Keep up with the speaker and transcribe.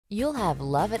You'll have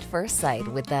love at first sight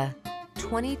with the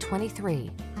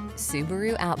 2023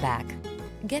 Subaru Outback.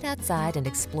 Get outside and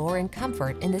explore in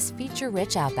comfort in this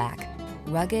feature-rich Outback.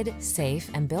 Rugged, safe,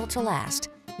 and built to last,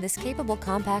 this capable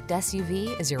compact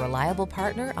SUV is your reliable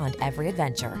partner on every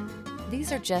adventure.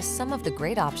 These are just some of the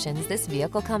great options this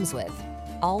vehicle comes with: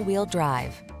 all-wheel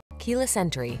drive, keyless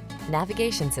entry,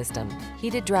 navigation system,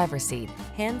 heated driver's seat,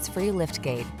 hands-free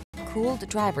liftgate, cooled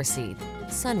driver's seat,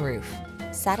 sunroof,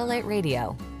 satellite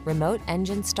radio, remote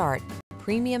engine start,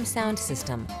 premium sound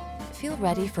system. Feel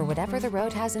ready for whatever the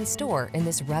road has in store in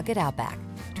this rugged Outback.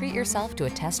 Treat yourself to a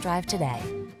test drive today.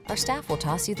 Our staff will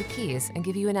toss you the keys and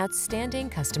give you an outstanding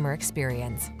customer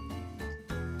experience.